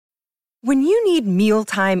When you need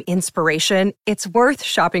mealtime inspiration, it's worth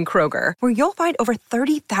shopping Kroger, where you'll find over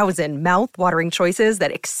 30,000 mouth-watering choices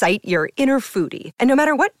that excite your inner foodie. And no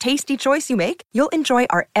matter what tasty choice you make, you'll enjoy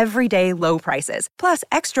our everyday low prices, plus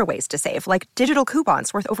extra ways to save, like digital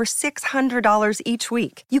coupons worth over $600 each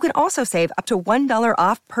week. You can also save up to $1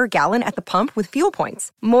 off per gallon at the pump with fuel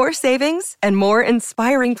points. More savings and more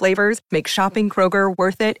inspiring flavors make shopping Kroger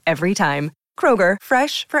worth it every time. Kroger,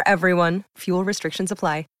 fresh for everyone. Fuel restrictions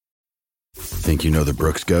apply. Think you know the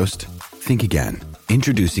Brooks Ghost? Think again.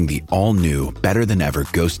 Introducing the all-new, better-than-ever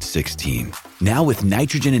Ghost 16. Now with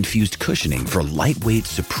nitrogen-infused cushioning for lightweight,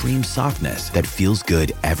 supreme softness that feels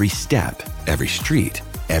good every step, every street,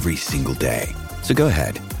 every single day. So go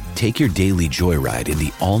ahead, take your daily joyride in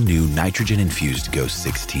the all-new nitrogen-infused Ghost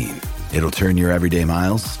 16. It'll turn your everyday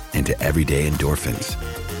miles into everyday endorphins.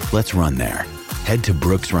 Let's run there. Head to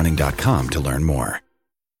brooksrunning.com to learn more.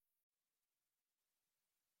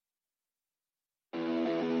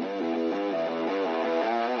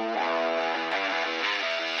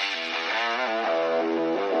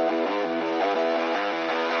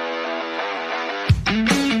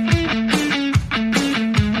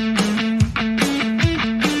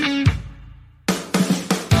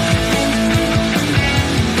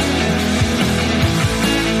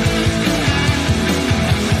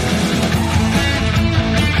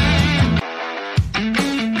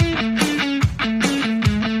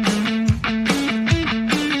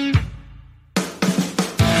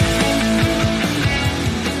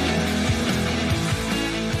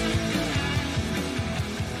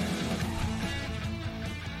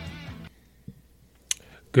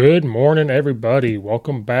 Good morning, everybody.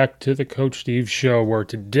 Welcome back to the Coach Steve Show, where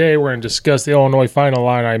today we're going to discuss the Illinois Final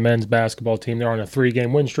Illini men's basketball team. They're on a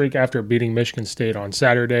 3-game win streak after beating Michigan State on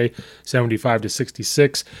Saturday,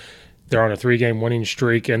 75-66. They're on a 3-game winning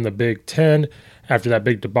streak in the Big Ten after that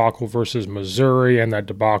big debacle versus Missouri and that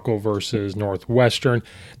debacle versus Northwestern.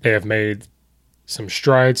 They have made some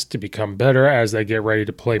strides to become better as they get ready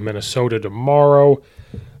to play Minnesota tomorrow.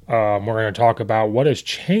 We're going to talk about what has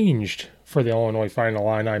changed for the Illinois Final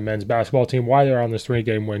Illini men's basketball team, why they're on this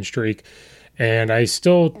 3-game win streak. And I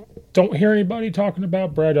still don't hear anybody talking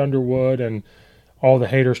about Brad Underwood and all the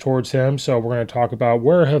haters towards him. So we're going to talk about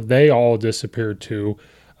where have they all disappeared to.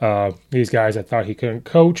 These guys, I thought he couldn't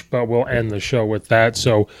coach, but we'll end the show with that.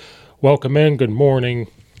 So welcome in. Good morning.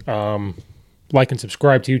 Like and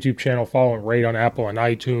subscribe to YouTube channel. Follow and rate on Apple and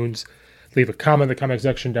iTunes. Leave a comment in the comment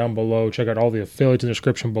section down below. Check out all the affiliates in the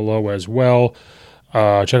description below as well.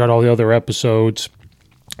 Check out all the other episodes.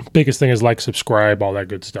 Biggest thing is like, subscribe, all that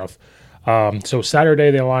good stuff. So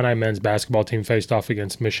Saturday, the Illini men's basketball team faced off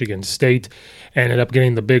against Michigan State. Ended up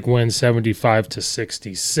getting the big win,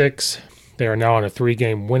 75-66. They are now on a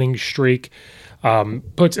 3-game winning streak.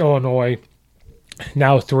 Puts Illinois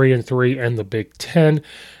now 3-3 in the Big Ten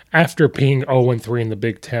after being 0-3 in the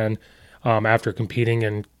Big Ten. After competing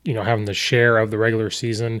and having the share of the regular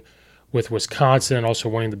season with Wisconsin, also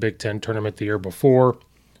winning the Big Ten tournament the year before.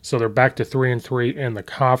 So they're back to 3-3 in the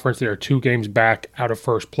conference. They are 2 games back out of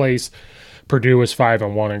first place. Purdue is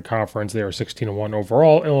 5-1 in conference. They are 16-1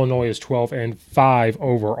 overall. Illinois is 12-5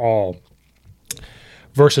 overall.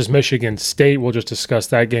 Versus Michigan State, we'll just discuss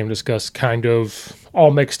that game, discuss kind of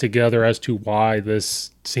all mixed together as to why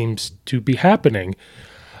this seems to be happening.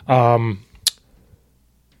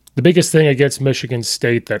 The biggest thing against Michigan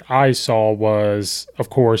State that I saw was, of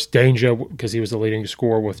course, Danger, because he was the leading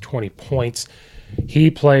scorer with 20 points.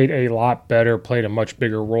 He played a lot better, played a much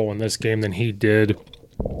bigger role in this game than he did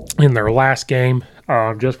in their last game,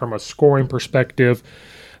 just from a scoring perspective.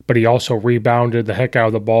 But he also rebounded the heck out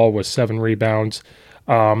of the ball with 7 rebounds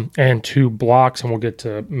and 2 blocks, and we'll get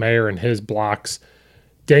to Mayer and his blocks.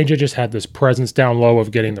 Danger just had this presence down low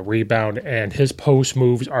of getting the rebound, and his post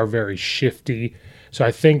moves are very shifty. So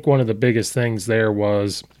I think one of the biggest things there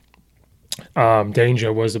was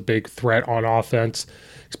Danger was a big threat on offense,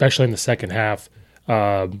 especially in the second half.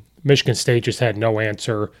 Michigan State just had no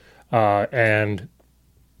answer, and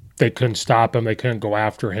they couldn't stop him. They couldn't go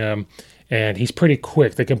after him, and he's pretty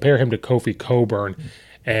quick. They compare him to Kofi Coburn,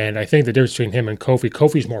 and I think the difference between him and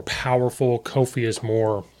Kofi's more powerful. Kofi is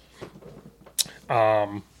more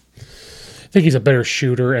I think he's a better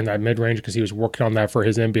shooter in that mid-range because he was working on that for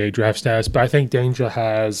his NBA draft stats. But I think Danger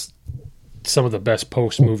has some of the best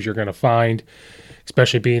post moves you're going to find,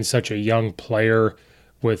 especially being such a young player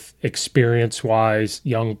with experience-wise,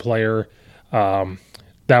 young player.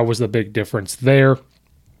 That was the big difference there.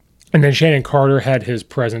 And then Shannon Carter had his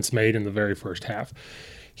presence made in the very first half.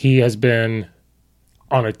 He has been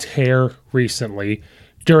on a tear recently,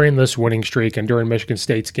 during this winning streak and during Michigan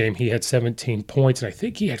State's game, he had 17 points, and I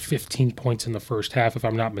think he had 15 points in the first half, if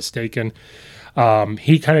I'm not mistaken.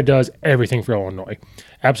 He kind of does everything for Illinois,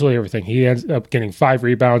 absolutely everything. He ends up getting 5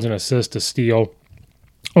 rebounds, an assist, a steal,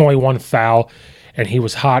 only 1 foul, and he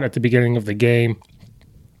was hot at the beginning of the game.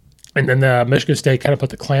 And then Michigan State kind of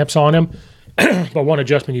put the clamps on him. But one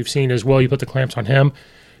adjustment you've seen is, well, you put the clamps on him,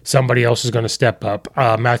 somebody else is going to step up.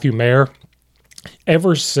 Matthew Mayer,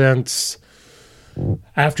 ever since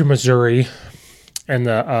after Missouri and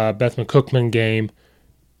the Bethman Cookman game,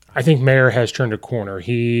 I think Mayer has turned a corner.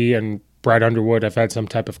 He and Brad Underwood have had some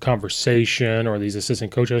type of conversation, or these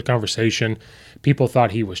assistant coaches conversation. People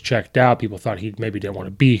thought he was checked out. People thought he maybe didn't want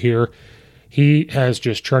to be here. He has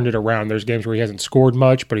just turned it around. There's games where he hasn't scored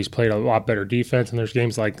much, but he's played a lot better defense. And there's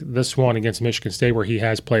games like this one against Michigan State where he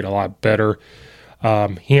has played a lot better.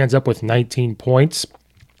 He ends up with 19 points.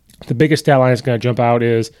 The biggest stat line that's going to jump out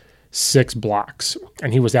is 6 blocks.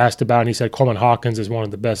 And he was asked about, and he said Coleman Hawkins is one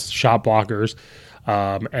of the best shot blockers.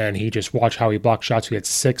 And he just watched how he blocked shots. He had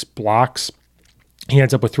 6 blocks. He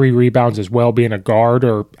ends up with 3 rebounds as well, being a guard,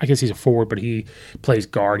 or I guess he's a forward, but he plays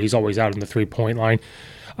guard. He's always out in the 3-point line.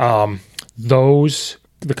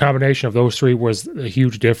 The combination of those 3 was a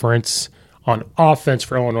huge difference on offense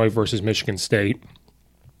for Illinois versus Michigan State.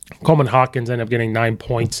 Coleman Hawkins ended up getting 9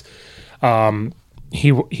 points.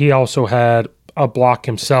 He also had a block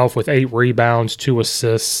himself with 8 rebounds, 2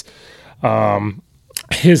 assists.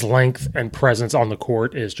 His length and presence on the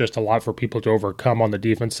court is just a lot for people to overcome on the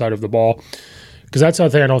defense side of the ball, because that's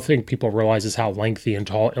something I don't think people realize is how lengthy and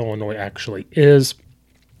tall Illinois actually is.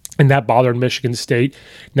 And that bothered Michigan State.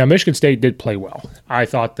 Now, Michigan State did play well. I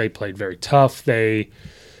thought they played very tough. They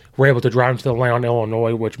were able to drive into the lane on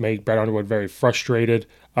Illinois, which made Brad Underwood very frustrated.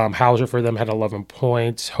 Hauser for them had 11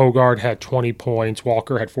 points. Hogard had 20 points.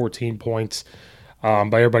 Walker had 14 points.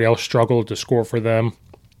 But everybody else struggled to score for them.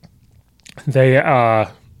 They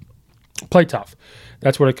played tough.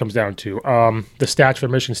 That's what it comes down to. The stats for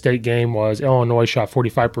the Michigan State game was Illinois shot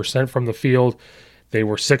 45% from the field. They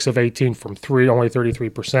were 6 of 18 from 3, only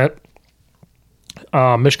 33%.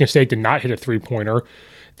 Michigan State did not hit a three-pointer.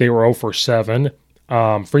 They were 0 for 7.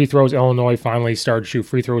 Free throws, Illinois finally started to shoot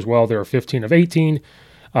free throws well. They were 15 of 18,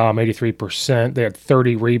 83%. They had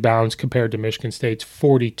 30 rebounds compared to Michigan State's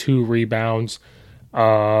 42 rebounds.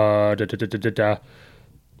 But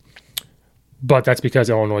that's because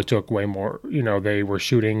Illinois took way more. They were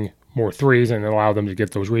shooting more threes and it allowed them to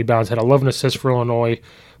get those rebounds. Had 11 assists for Illinois,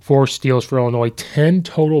 4 steals for Illinois, 10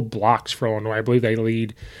 total blocks for Illinois. I believe they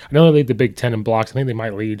lead. I know they lead the Big Ten in blocks. I think they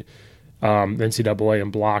might lead the NCAA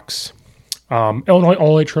in blocks. Illinois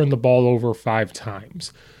only turned the ball over 5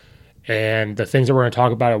 times. And the things that we're going to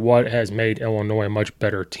talk about are what has made Illinois a much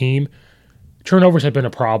better team. Turnovers have been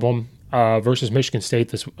a problem. Versus Michigan State,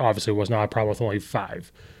 this obviously was not a problem with only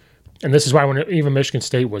 5. And this is why when even Michigan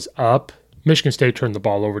State was up, Michigan State turned the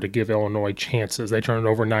ball over to give Illinois chances. They turned it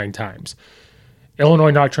over 9 times. Illinois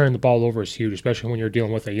not turning the ball over is huge, especially when you're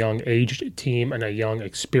dealing with a young aged team and a young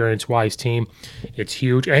experience-wise team. It's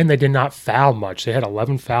huge. And they did not foul much. They had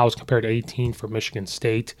 11 fouls compared to 18 for Michigan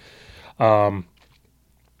State. The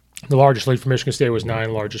largest lead for Michigan State was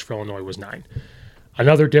 9. Largest for Illinois was 9.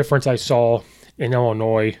 Another difference I saw in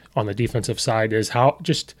Illinois on the defensive side is how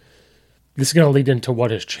just this is going to lead into what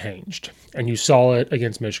has changed. And you saw it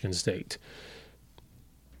against Michigan State.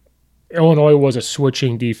 Illinois was a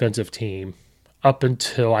switching defensive team up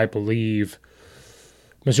until, I believe,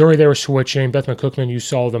 Missouri, they were switching. Bethman Cookman, you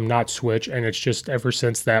saw them not switch. And it's just ever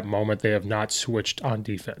since that moment, they have not switched on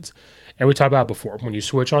defense. And we talked about it before. When you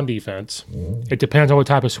switch on defense, it depends on what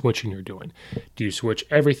type of switching you're doing. Do you switch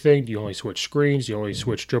everything? Do you only switch screens? Do you only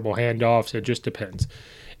switch dribble handoffs? It just depends.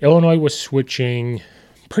 Illinois was switching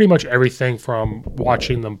pretty much everything from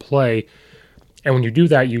watching them play. And when you do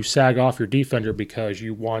that, you sag off your defender because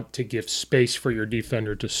you want to give space for your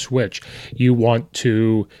defender to switch. You want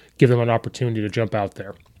to give them an opportunity to jump out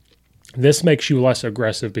there. This makes you less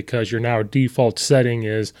aggressive because your now default setting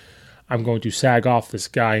is, I'm going to sag off this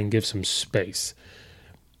guy and give some space.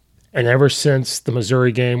 And ever since the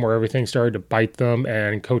Missouri game where everything started to bite them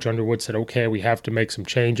and Coach Underwood said, okay, we have to make some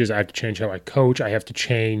changes. I have to change how I coach. I have to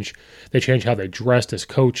change. They changed how they dressed as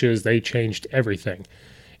coaches. They changed everything.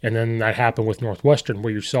 And then that happened with Northwestern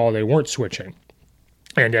where you saw they weren't switching.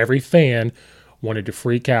 And every fan wanted to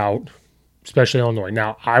freak out, especially Illinois.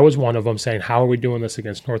 Now, I was one of them saying, how are we doing this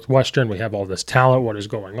against Northwestern? We have all this talent. What is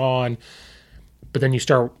going on? But then you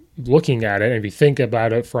start looking at it, and if you think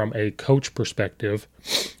about it from a coach perspective,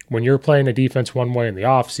 when you're playing a defense one way in the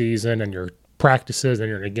offseason and your practices and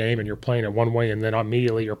you're in a game and you're playing it one way and then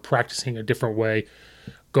immediately you're practicing a different way,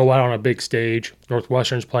 go out on a big stage,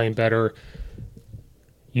 Northwestern's playing better,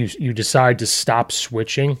 you decide to stop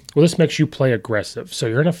switching. Well, this makes you play aggressive. So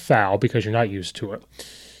you're in a foul because you're not used to it.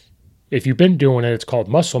 If you've been doing it, it's called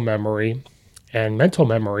muscle memory and mental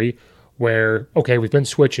memory where, okay, we've been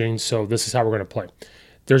switching, so this is how we're going to play.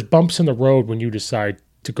 There's bumps in the road when you decide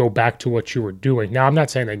to go back to what you were doing. Now, I'm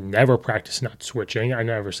not saying they never practice not switching. I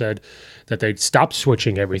never said that they'd stop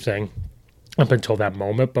switching everything up until that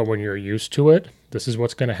moment, but when you're used to it, this is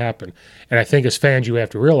what's going to happen. And I think as fans, you have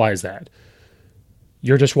to realize that.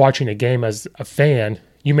 You're just watching a game as a fan.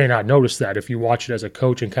 You may not notice that if you watch it as a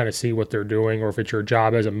coach and kind of see what they're doing, or if it's your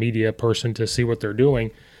job as a media person to see what they're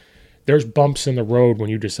doing. There's bumps in the road when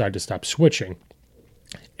you decide to stop switching.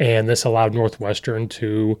 And this allowed Northwestern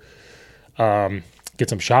to get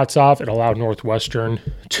some shots off. It allowed Northwestern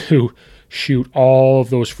to shoot all of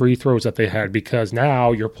those free throws that they had, because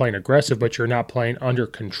now you're playing aggressive, but you're not playing under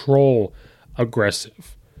control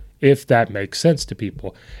aggressive, if that makes sense to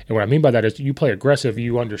people. And what I mean by that is you play aggressive,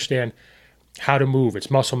 you understand how to move. It's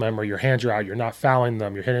muscle memory. Your hands are out. You're not fouling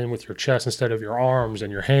them. You're hitting with your chest instead of your arms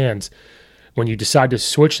and your hands. When you decide to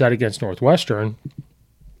switch that against Northwestern,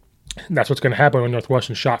 that's what's going to happen when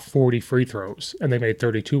Northwestern shot 40 free throws, and they made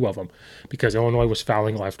 32 of them because Illinois was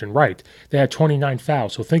fouling left and right. They had 29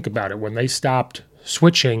 fouls, so think about it. When they stopped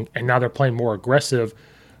switching and now they're playing more aggressive,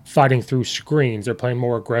 fighting through screens, they're playing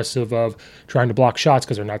more aggressive of trying to block shots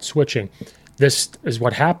because they're not switching. This is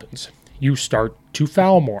what happens. You start to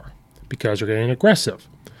foul more because you're getting aggressive.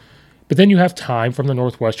 But then you have time from the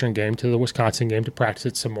Northwestern game to the Wisconsin game to practice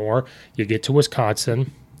it some more. You get to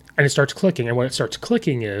Wisconsin, and it starts clicking. And when it starts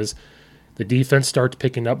clicking is the defense starts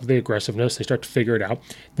picking up the aggressiveness. They start to figure it out.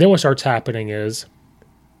 Then what starts happening is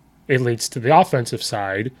it leads to the offensive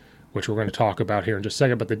side, which we're going to talk about here in just a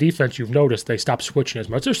second. But the defense, you've noticed, they stop switching as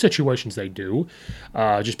much. There's situations they do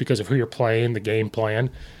just because of who you're playing, the game plan.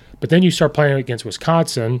 But then you start playing against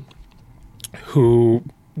Wisconsin, who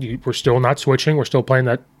we're still not switching. We're still playing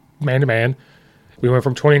that man-to-man. We went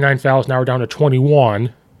from 29 fouls, now we're down to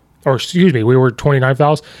 21. Or excuse me, we were 29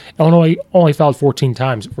 fouls. Illinois only fouled 14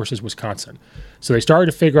 times versus Wisconsin. So they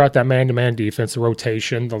started to figure out that man-to-man defense, the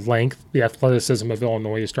rotation, the length, the athleticism of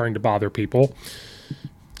Illinois is starting to bother people.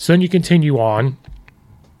 So then you continue on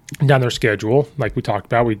down their schedule. Like we talked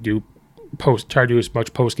about, we try to do as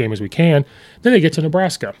much post-game as we can. Then they get to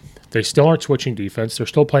Nebraska. They still aren't switching defense. They're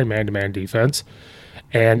still playing man-to-man defense.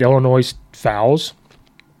 And Illinois' fouls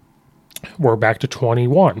were back to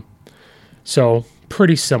 21. So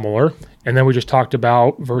pretty similar. And then we just talked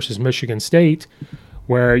about versus Michigan State,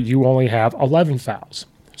 where you only have 11 fouls.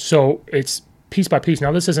 So it's piece by piece.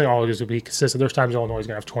 Now, this isn't always going to be consistent. There's times Illinois is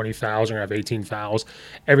going to have 20 fouls, they're going to have 18 fouls.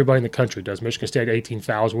 Everybody in the country does. Michigan State, 18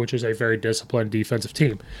 fouls, which is a very disciplined defensive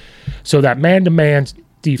team. So that man-to-man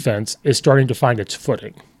defense is starting to find its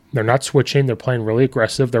footing. They're not switching. They're playing really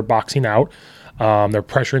aggressive. They're boxing out. They're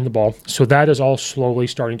pressuring the ball. So that is all slowly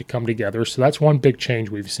starting to come together. So that's one big change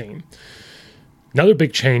we've seen. Another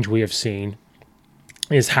big change we have seen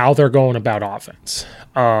is how they're going about offense.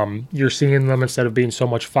 You're seeing them, instead of being so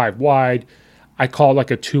much five wide, I call it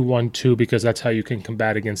like a 2-1-2 because that's how you can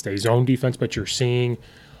combat against a zone defense. But you're seeing,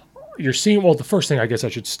 well, the first thing I guess I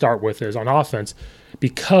should start with is on offense,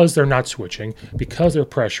 because they're not switching, because they're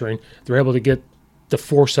pressuring, they're able to get the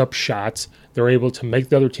force-up shots. They're able to make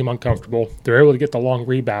the other team uncomfortable. They're able to get the long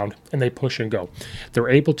rebound, and they push and go. They're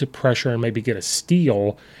able to pressure and maybe get a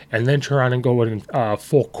steal and then turn around and go in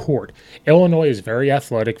full court. Illinois is very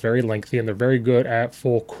athletic, very lengthy, and they're very good at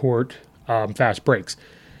full court fast breaks.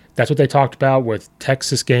 That's what they talked about with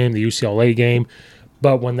Texas game, the UCLA game.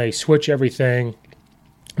 But when they switch everything,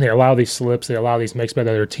 they allow these slips, they allow these makes by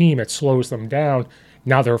the other team, it slows them down.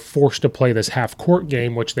 Now they're forced to play this half-court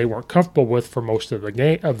game, which they weren't comfortable with for most of the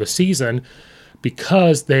game of the season,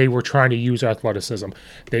 because they were trying to use athleticism.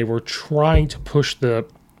 They were trying to push the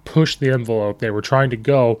envelope. They were trying to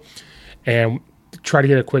go and try to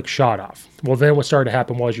get a quick shot off. Well, then what started to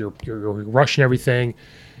happen was you're rushing everything.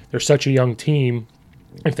 They're such a young team.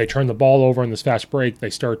 If they turn the ball over in this fast break, they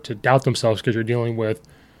start to doubt themselves because you're dealing with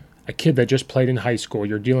a kid that just played in high school.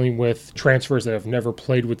 You're dealing with transfers that have never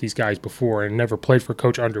played with these guys before and never played for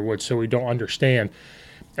Coach Underwood, so we don't understand.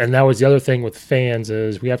 And that was the other thing with fans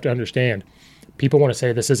is we have to understand. People want to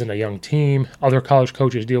say this isn't a young team. Other college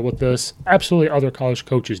coaches deal with this. Absolutely, other college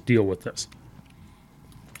coaches deal with this.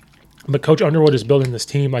 But Coach Underwood is building this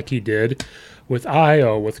team like he did with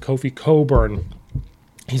Io, with Kofi Coburn.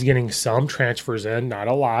 He's getting some transfers in, not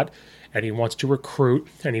a lot. And he wants to recruit,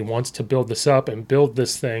 and he wants to build this up and build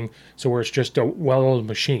this thing so where it's just a well-oiled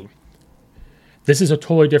machine. This is a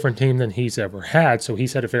totally different team than he's ever had, so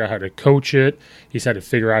he's had to figure out how to coach it. He's had to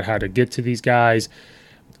figure out how to get to these guys.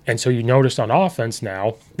 And so you noticed on offense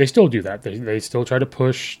now, they still do that. They still try to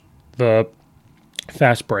push the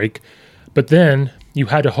fast break. But then you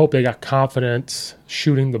had to hope they got confidence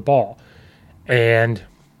shooting the ball. And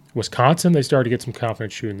Wisconsin, they started to get some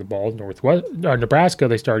confidence shooting the ball. Nebraska,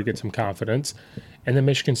 they started to get some confidence. And then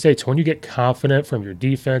Michigan State. So when you get confident from your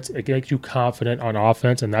defense, it makes you confident on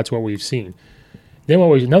offense, and that's what we've seen. Then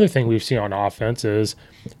another thing we've seen on offense is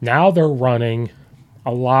now they're running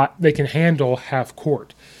a lot. They can handle half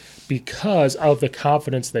court because of the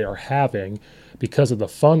confidence they are having, because of the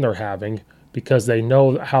fun they're having, because they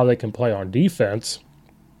know how they can play on defense.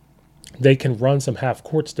 They can run some half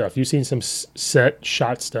court stuff. You've seen some set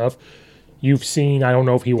shot stuff. You've seen, I don't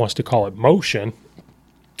know if he wants to call it motion,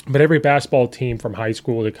 but every basketball team from high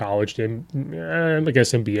school to college to, I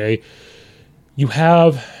guess, NBA, you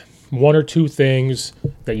have one or two things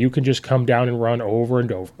that you can just come down and run over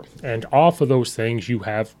and over. And off of those things, you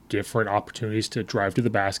have different opportunities to drive to the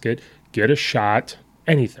basket, get a shot,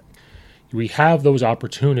 anything. We have those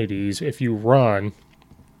opportunities if you run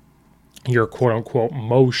your quote-unquote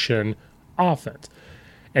motion offense.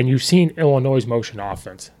 And you've seen Illinois' motion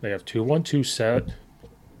offense. They have 2-1-2 set,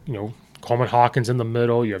 Coleman Hawkins in the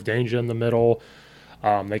middle. You have Danger in the middle.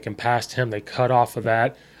 They can pass to him. They cut off of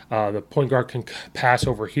that. The point guard can pass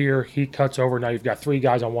over here. He cuts over. Now you've got three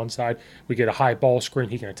guys on one side. We get a high ball screen.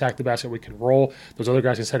 He can attack the basket. We can roll. Those other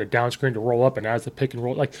guys can set a down screen to roll up, and as the pick and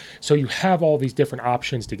roll. So you have all these different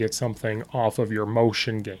options to get something off of your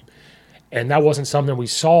motion game. And that wasn't something we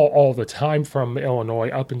saw all the time from Illinois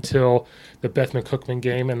up until the Bethman-Cookman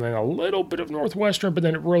game and then a little bit of Northwestern, but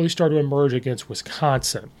then it really started to emerge against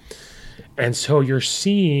Wisconsin. And so you're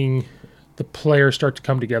seeing the players start to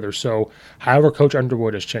come together. So however Coach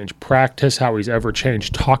Underwood has changed practice, how he's ever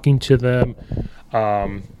changed talking to them,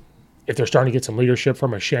 if they're starting to get some leadership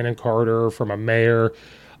from a Shannon Carter, from a Mayer,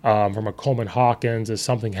 from a Coleman Hawkins, is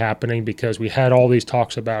something happening? Because we had all these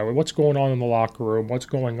talks about what's going on in the locker room, what's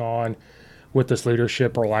going on with this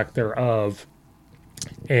leadership or lack thereof.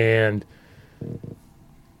 And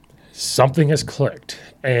something has clicked,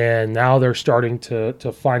 and now they're starting to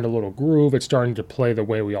find a little groove. It's starting to play the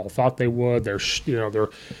way we all thought they would. They're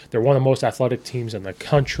one of the most athletic teams in the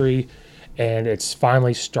country, and it's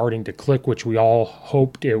finally starting to click, which we all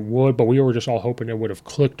hoped it would, but we were just all hoping it would have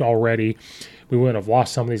clicked already. We wouldn't have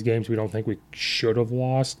lost some of these games we don't think we should have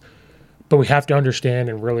lost, but we have to understand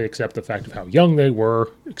and really accept the fact of how young they were,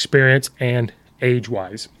 experience and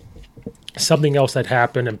age-wise. Something else that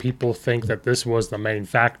happened, and people think that this was the main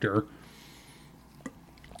factor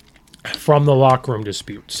from the locker room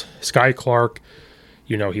disputes. Sky Clark,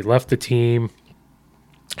 he left the team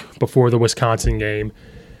before the Wisconsin game.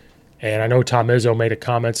 And I know Tom Izzo made a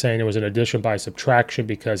comment saying it was an addition by subtraction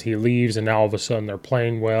because he leaves and now all of a sudden they're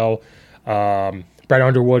playing well. Brett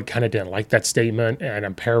Underwood kind of didn't like that statement, and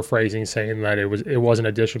I'm paraphrasing, saying that it was an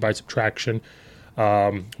addition by subtraction.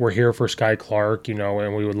 We're here for Sky Clark,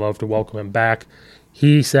 and we would love to welcome him back.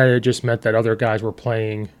 He said it just meant that other guys were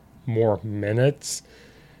playing more minutes,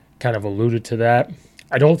 kind of alluded to that.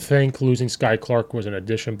 I don't think losing Sky Clark was an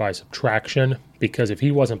addition by subtraction, because if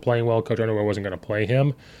he wasn't playing well, Coach Underwood wasn't going to play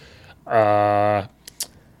him. But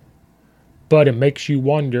it makes you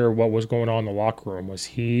wonder what was going on in the locker room. Was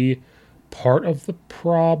he part of the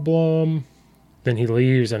problem? Then he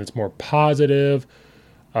leaves and it's more positive.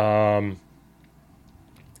 I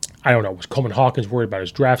don't know. Was Coleman Hawkins worried about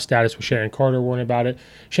his draft status? Was Shannon Carter worried about it?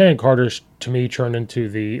 Shannon Carter's, to me, turned into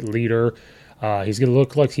the leader. He's going to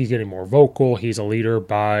look like he's getting more vocal. He's a leader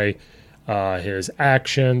by his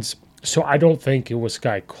actions. So I don't think it was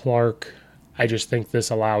Sky Clark. I just think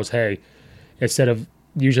this allows, hey, instead of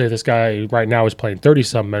usually this guy right now is playing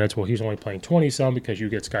 30-some minutes, well, he's only playing 20-some because you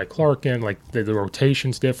get Sky Clark in. Like the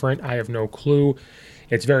rotation's different. I have no clue.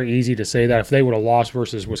 It's very easy to say that. If they would have lost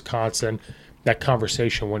versus Wisconsin, that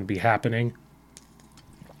conversation wouldn't be happening.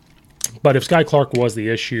 But if Sky Clark was the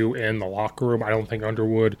issue in the locker room, I don't think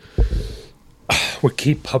Underwood would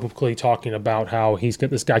keep publicly talking about how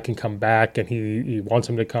this guy can come back and he wants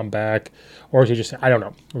him to come back. Or is he just, I don't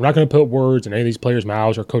know. We're not going to put words in any of these players'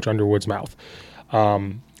 mouths or Coach Underwood's mouth.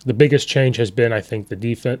 The biggest change has been, I think, the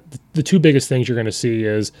defense. The two biggest things you're going to see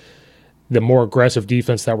is the more aggressive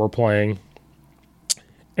defense that we're playing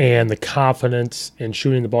and the confidence in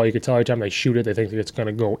shooting the ball. You can tell every time they shoot it, they think that it's going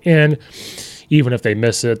to go in. Even if they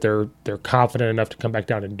miss it, they're confident enough to come back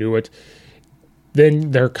down and do it.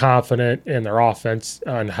 Then they're confident in their offense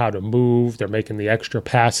on how to move. They're making the extra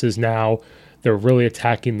passes now. They're really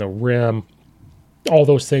attacking the rim. All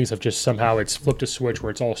those things have just somehow, it's flipped a switch where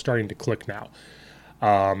it's all starting to click now.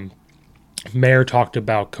 Mayer talked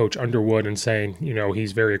about Coach Underwood and saying,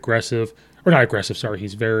 he's very aggressive. Or not aggressive, sorry.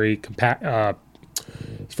 He's very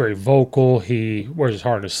He's very vocal. He wears his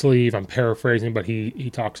heart on his sleeve. I'm paraphrasing, but he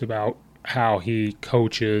talks about how he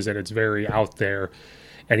coaches, and it's very out there.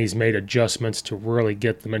 And he's made adjustments to really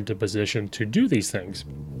get them into position to do these things.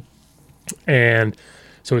 And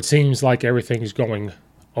so it seems like everything's going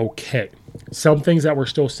okay. Some things that we're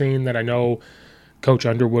still seeing that I know Coach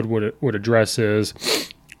Underwood would address is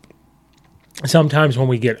sometimes when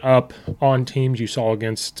we get up on teams, you saw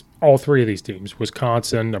against all three of these teams,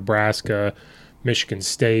 Wisconsin, Nebraska, Michigan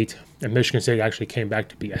State, and Michigan State actually came back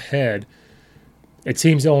to be ahead. It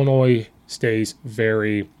seems Illinois stays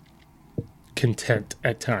very content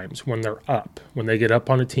at times when they're up. When they get up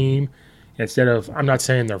on a team, instead of, I'm not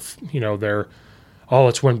saying they're, oh,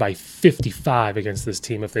 let's win by 55 against this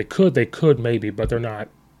team. If they could maybe, but they're not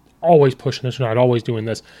always pushing this, they're not always doing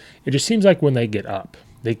this. It just seems like when they get up,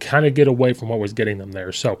 they kind of get away from what was getting them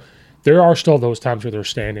there. So there are still those times where they're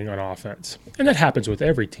standing on offense. And that happens with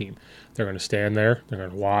every team. They're going to stand there. They're going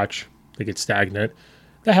to watch. They get stagnant.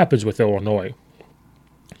 That happens with Illinois.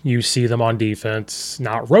 You see them on defense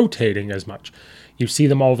not rotating as much. You see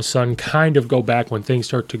them all of a sudden kind of go back when things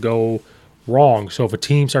start to go wrong. So if a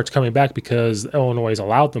team starts coming back because Illinois has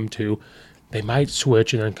allowed them to, they might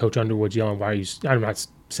switch, and then Coach Underwood's yelling, why are you – I'm not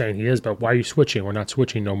saying he is, but why are you switching? We're not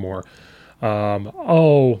switching no more.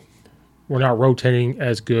 We're not rotating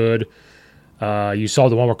as good. You saw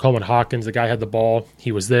the one where Coleman Hawkins, the guy had the ball.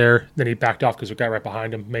 He was there. Then he backed off because the guy right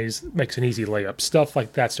behind him makes an easy layup. Stuff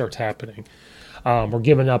like that starts happening. We're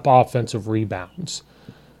giving up offensive rebounds.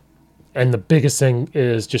 And the biggest thing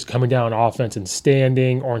is just coming down on offense and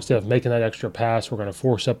standing, or instead of making that extra pass, we're going to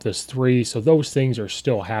force up this three. So those things are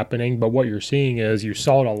still happening. But what you're seeing is you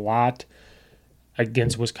saw it a lot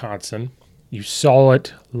against Wisconsin. You saw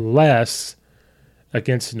it less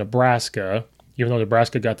against Nebraska, even though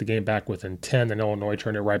Nebraska got the game back within 10, then Illinois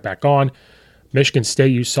turned it right back on. Michigan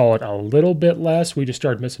State, you saw it a little bit less. We just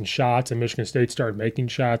started missing shots, and Michigan State started making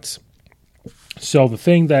shots. So the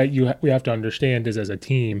thing that we have to understand is, as a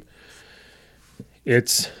team,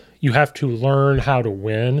 you have to learn how to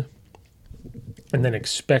win and then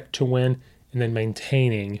expect to win and then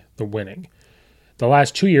maintaining the winning. The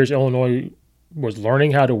last 2 years, Illinois was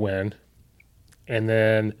learning how to win, and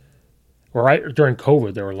then right during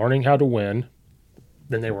COVID, they were learning how to win.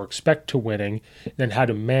 Then they were expect to winning, then how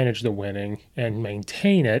to manage the winning and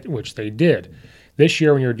maintain it, which they did. This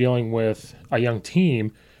year, when you're dealing with a young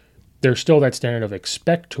team, there's still that standard of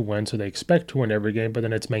expect to win, so they expect to win every game, but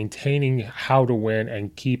then it's maintaining how to win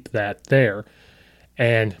and keep that there.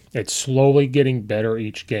 And it's slowly getting better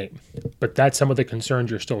each game. But that's some of the concerns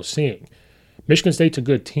you're still seeing. Michigan State's a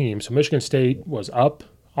good team, so Michigan State was up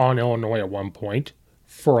on Illinois at one point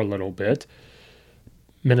for a little bit.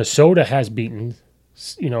 Minnesota has beaten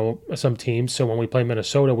some teams, so when we play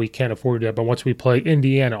Minnesota, we can't afford it. But once we play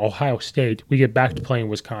Indiana, Ohio State, we get back to playing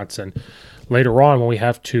Wisconsin. Later on, when we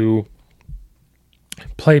have to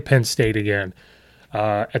play Penn State again,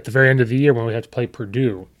 at the very end of the year when we have to play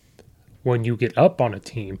Purdue, when you get up on a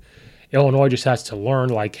team, Illinois just has to learn,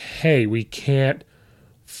 like, hey, we can't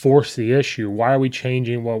force the issue. Why are we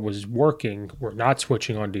changing what was working? We're not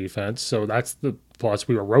switching on defense, so that's the plus.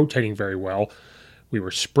 We were rotating very well. We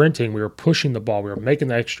were sprinting. We were pushing the ball. We were making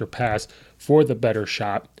the extra pass for the better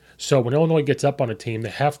shot. So when Illinois gets up on a team, they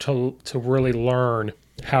have to really learn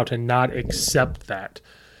how to not accept that.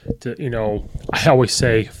 I always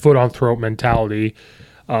say foot on throat mentality.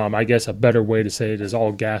 I guess a better way to say it is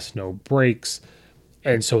all gas, no brakes.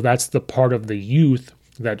 And so that's the part of the youth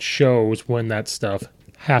that shows when that stuff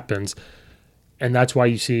happens. And that's why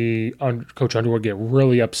you see Coach Underwood get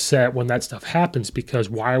really upset when that stuff happens, because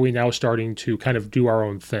why are we now starting to kind of do our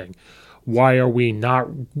own thing? Why are we not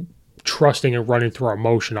trusting and running through our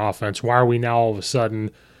motion offense? Why are we now all of a sudden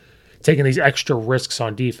taking these extra risks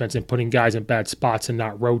on defense and putting guys in bad spots and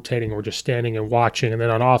not rotating or just standing and watching? And then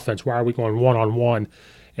on offense, why are we going one-on-one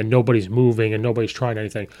and nobody's moving and nobody's trying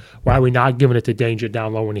anything? Why are we not giving it to Danger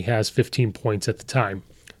down low when he has 15 points at the time?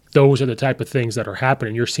 Those are the type of things that are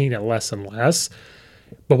happening. You're seeing it less and less.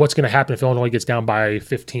 But what's going to happen if Illinois gets down by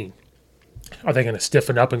 15? Are they going to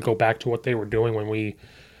stiffen up and go back to what they were doing when we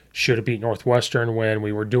should have beat Northwestern, when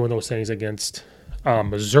we were doing those things against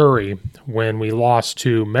Missouri, when we lost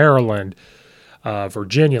to Maryland,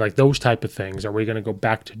 Virginia, like those type of things? Are we going to go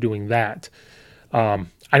back to doing that? I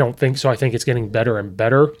don't think so. I think it's getting better and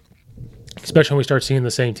better, especially when we start seeing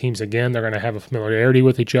the same teams again. They're going to have a familiarity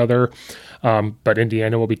with each other. But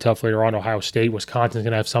Indiana will be tough later on. Ohio State, Wisconsin's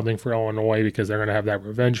going to have something for Illinois because they're going to have that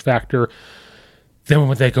revenge factor. Then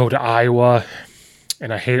when they go to Iowa,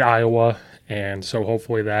 and I hate Iowa, and so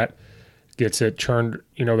hopefully that gets it turned,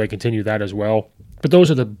 they continue that as well. But those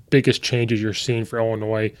are the biggest changes you're seeing for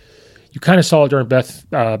Illinois. You kind of saw it during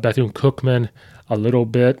Bethune-Cookman a little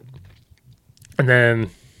bit, and then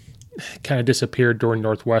kind of disappeared during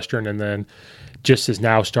Northwestern, and then just has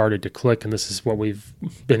now started to click, and this is what we've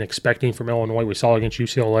been expecting from Illinois. We saw it against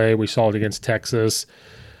UCLA. We saw it against Texas.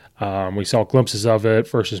 We saw glimpses of it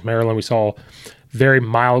versus Maryland. We saw very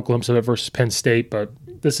mild glimpse of it versus Penn State, but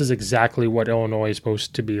this is exactly what Illinois is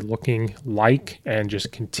supposed to be looking like, and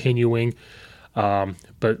just continuing.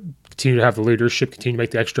 But continue to have the leadership, continue to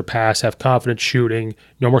make the extra pass, have confidence shooting,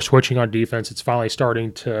 no more switching on defense. It's finally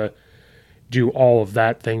starting to do all of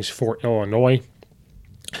that things for Illinois.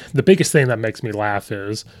 The biggest thing that makes me laugh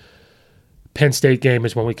is Penn State game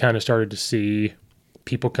is when we kind of started to see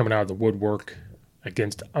people coming out of the woodwork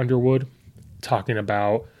against Underwood, talking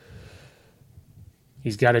about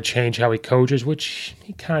he's got to change how he coaches, which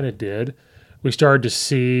he kind of did. We started to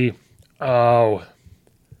see,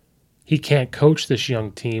 he can't coach this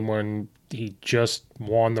young team when he just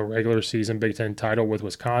won the regular season Big Ten title with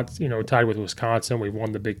Wisconsin, tied with Wisconsin. We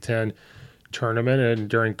won the Big Ten tournament, and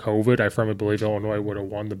during COVID, I firmly believe Illinois would have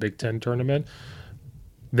won the Big Ten tournament.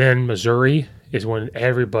 Then Missouri is when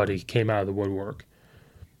everybody came out of the woodwork.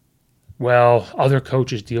 Well, other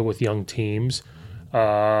coaches deal with young teams,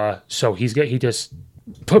 so he just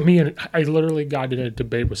put me in. I literally got in a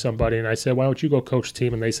debate with somebody, and I said, "Why don't you go coach the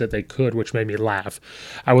team?" And they said they could, which made me laugh.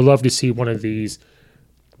 I would love to see one of these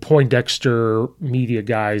Poindexter media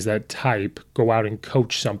guys, that type, go out and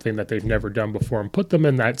coach something that they've never done before and put them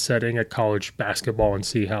in that setting at college basketball and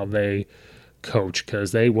see how they coach,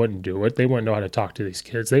 because they wouldn't do it. They wouldn't know how to talk to these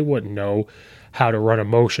kids. They wouldn't know how to run a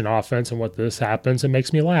motion offense, and what this happens, it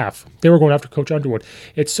makes me laugh. They were going after Coach Underwood.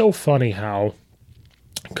 It's so funny how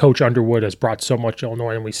Coach Underwood has brought so much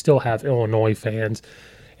Illinois, and we still have Illinois fans,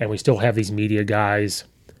 and we still have these media guys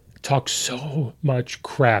talk so much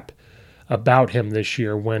crap about him this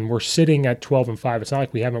year when we're sitting at 12-5. It's not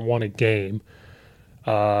like we haven't won a game.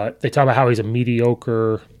 They talk about how he's a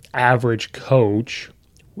mediocre, average coach,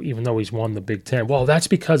 even though he's won the Big Ten. Well, that's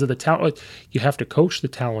because of the talent. You have to coach the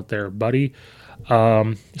talent there, buddy,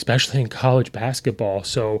 especially in college basketball.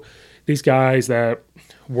 So these guys that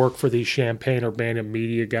work for these Champaign-Urbana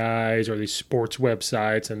media guys or these sports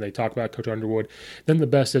websites, and they talk about Coach Underwood, then the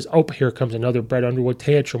best is, here comes another Brett Underwood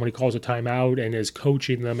tantrum when he calls a timeout and is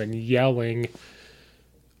coaching them and yelling.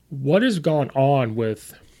 What has gone on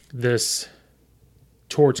with this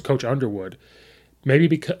towards Coach Underwood? Maybe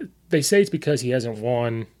because they say it's because he hasn't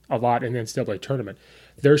won a lot in the NCAA tournament.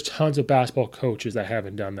 There's tons of basketball coaches that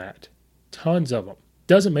haven't done that. Tons of them.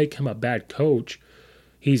 Doesn't make him a bad coach.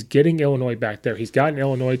 He's getting Illinois back there. He's gotten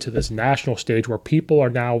Illinois to this national stage where people are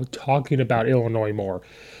now talking about Illinois more.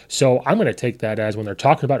 So I'm going to take that as when they're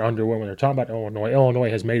talking about Underwood, when they're talking about Illinois,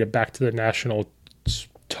 Illinois has made it back to the national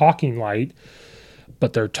talking light.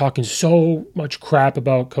 But they're talking so much crap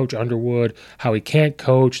about Coach Underwood, how he can't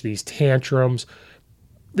coach, these tantrums.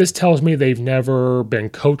 This tells me they've never been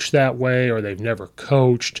coached that way, or they've never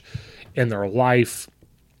coached in their life.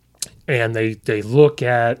 And they look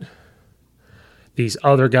at these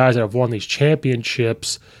other guys that have won these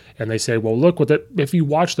championships, and they say, well, look, if you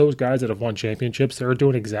watch those guys that have won championships, they're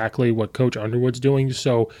doing exactly what Coach Underwood's doing.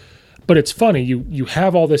 So, but it's funny, you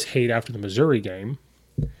have all this hate after the Missouri game.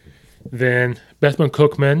 Then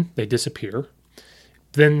Bethune-Cookman, they disappear.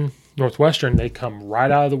 Then Northwestern, they come right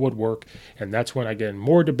out of the woodwork, and that's when I get in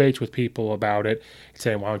more debates with people about it,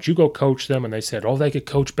 saying, why don't you go coach them? And they said, they could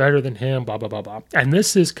coach better than him, blah, blah, blah, blah. And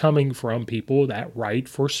this is coming from people that write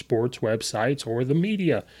for sports websites or the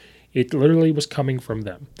media. It literally was coming from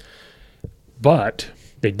them. But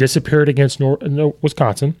they disappeared against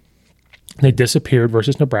Wisconsin. They disappeared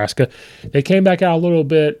versus Nebraska. They came back out a little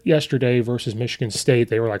bit yesterday versus Michigan State.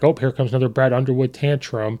 They were like, here comes another Brad Underwood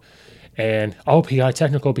tantrum. And, he got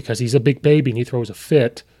technical because he's a big baby and he throws a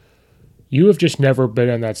fit. You have just never been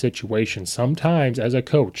in that situation. Sometimes, as a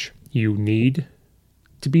coach, you need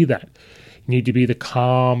to be that. You need to be the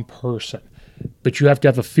calm person. But you have to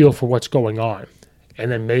have a feel for what's going on.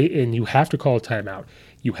 And then you have to call a timeout.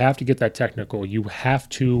 You have to get that technical. You have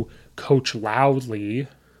to coach loudly,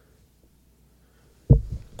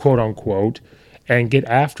 quote unquote, and get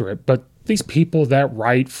after it. But these people that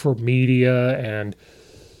write for media and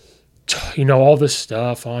all this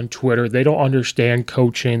stuff on Twitter, they don't understand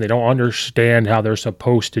coaching. They don't understand how they're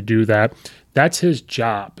supposed to do that. That's his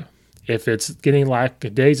job. If it's getting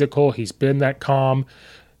lackadaisical, he's been that calm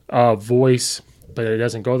voice, but it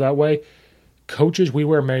doesn't go that way. Coaches, we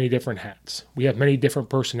wear many different hats. We have many different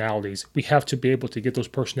personalities. We have to be able to get those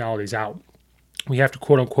personalities out. We have to,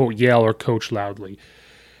 quote unquote, yell or coach loudly.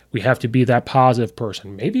 We have to be that positive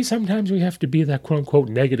person. Maybe sometimes we have to be that quote-unquote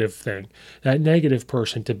negative thing, that negative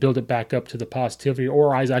person to build it back up to the positivity,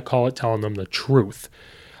 or as I call it, telling them the truth,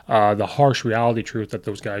 the harsh reality truth that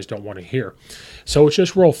those guys don't want to hear. So it's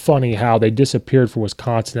just real funny how they disappeared for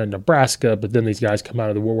Wisconsin and Nebraska, but then these guys come out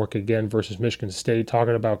of the woodwork again versus Michigan State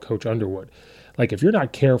talking about Coach Underwood. Like, if you're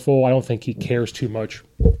not careful, I don't think he cares too much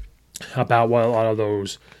about what a lot of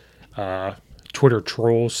those Twitter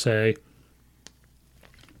trolls say.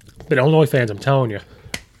 But Illinois fans, I'm telling you,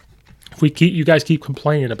 if you guys keep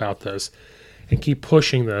complaining about this and keep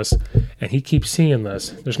pushing this and he keeps seeing this,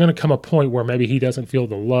 there's going to come a point where maybe he doesn't feel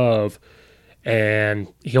the love and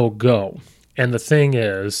he'll go. And the thing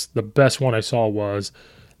is, the best one I saw was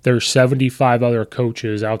there's 75 other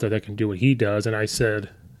coaches out there that can do what he does. And I said,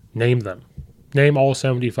 name them. Name all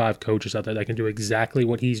 75 coaches out there that can do exactly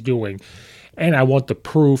what he's doing. And I want the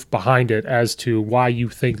proof behind it as to why you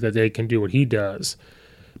think that they can do what he does.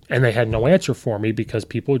 And they had no answer for me because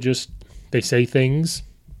people they say things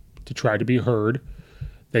to try to be heard.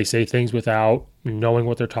 They say things without knowing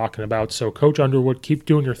what they're talking about. So Coach Underwood, keep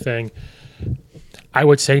doing your thing. I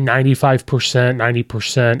would say 95%,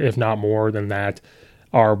 90%, if not more than that,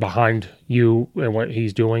 are behind you and what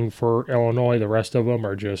he's doing for Illinois. The rest of them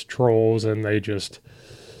are just trolls, and they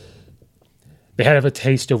have a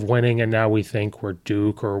taste of winning, and now we think we're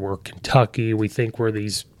Duke or we're Kentucky. We think we're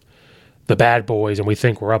the bad boys, and we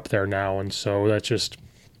think we're up there now. And so it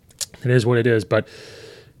is what it is. But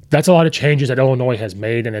that's a lot of changes that Illinois has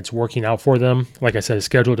made, and it's working out for them. Like I said, the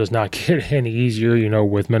schedule does not get any easier,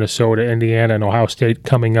 with Minnesota, Indiana, and Ohio State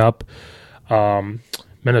coming up.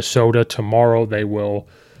 Minnesota tomorrow, they will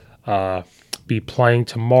be playing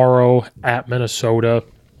tomorrow at Minnesota.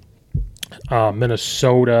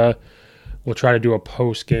 Minnesota will try to do a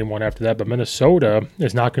post-game one after that, but Minnesota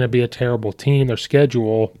is not going to be a terrible team. Their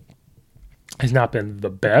schedule has not been the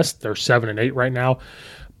best. They're 7-8 right now,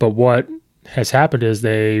 but what has happened is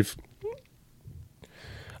they've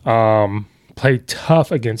played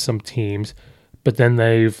tough against some teams, but then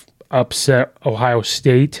they've upset Ohio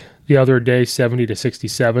State the other day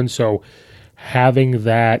 70-67. So having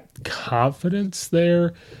that confidence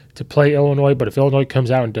there to play Illinois, but if Illinois comes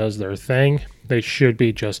out and does their thing, they should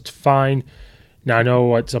be just fine. Now I know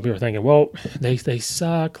what some people are thinking, well, they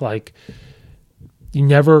suck. Like, you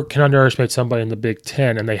never can underestimate somebody in the Big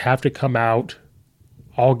Ten, and they have to come out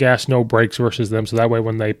all gas, no brakes versus them. So that way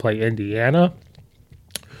when they play Indiana,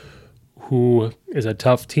 who is a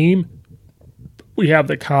tough team, we have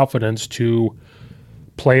the confidence to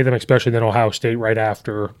play them, especially then Ohio State right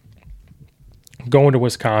after going to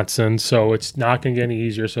Wisconsin. So it's not going to get any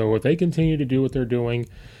easier. So if they continue to do what they're doing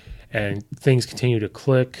and things continue to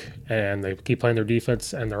click and they keep playing their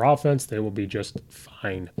defense and their offense, they will be just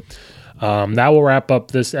fine. That will wrap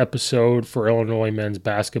up this episode for Illinois men's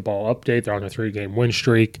basketball update. They're on a 3-game win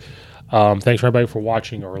streak. Thanks for everybody for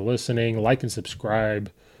watching or listening. Like and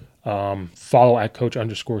subscribe. Follow at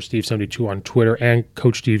Coach_Steve72 on Twitter and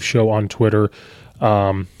Coach Steve Show on Twitter.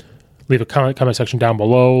 Leave a comment section down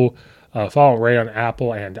below. Follow Ray on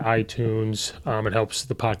Apple and iTunes. It helps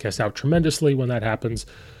the podcast out tremendously when that happens.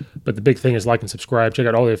 But the big thing is like and subscribe. Check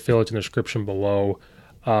out all the affiliates in the description below.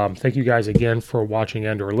 Thank you guys again for watching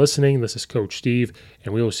and or listening. This is Coach Steve,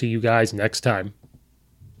 and we will see you guys next time.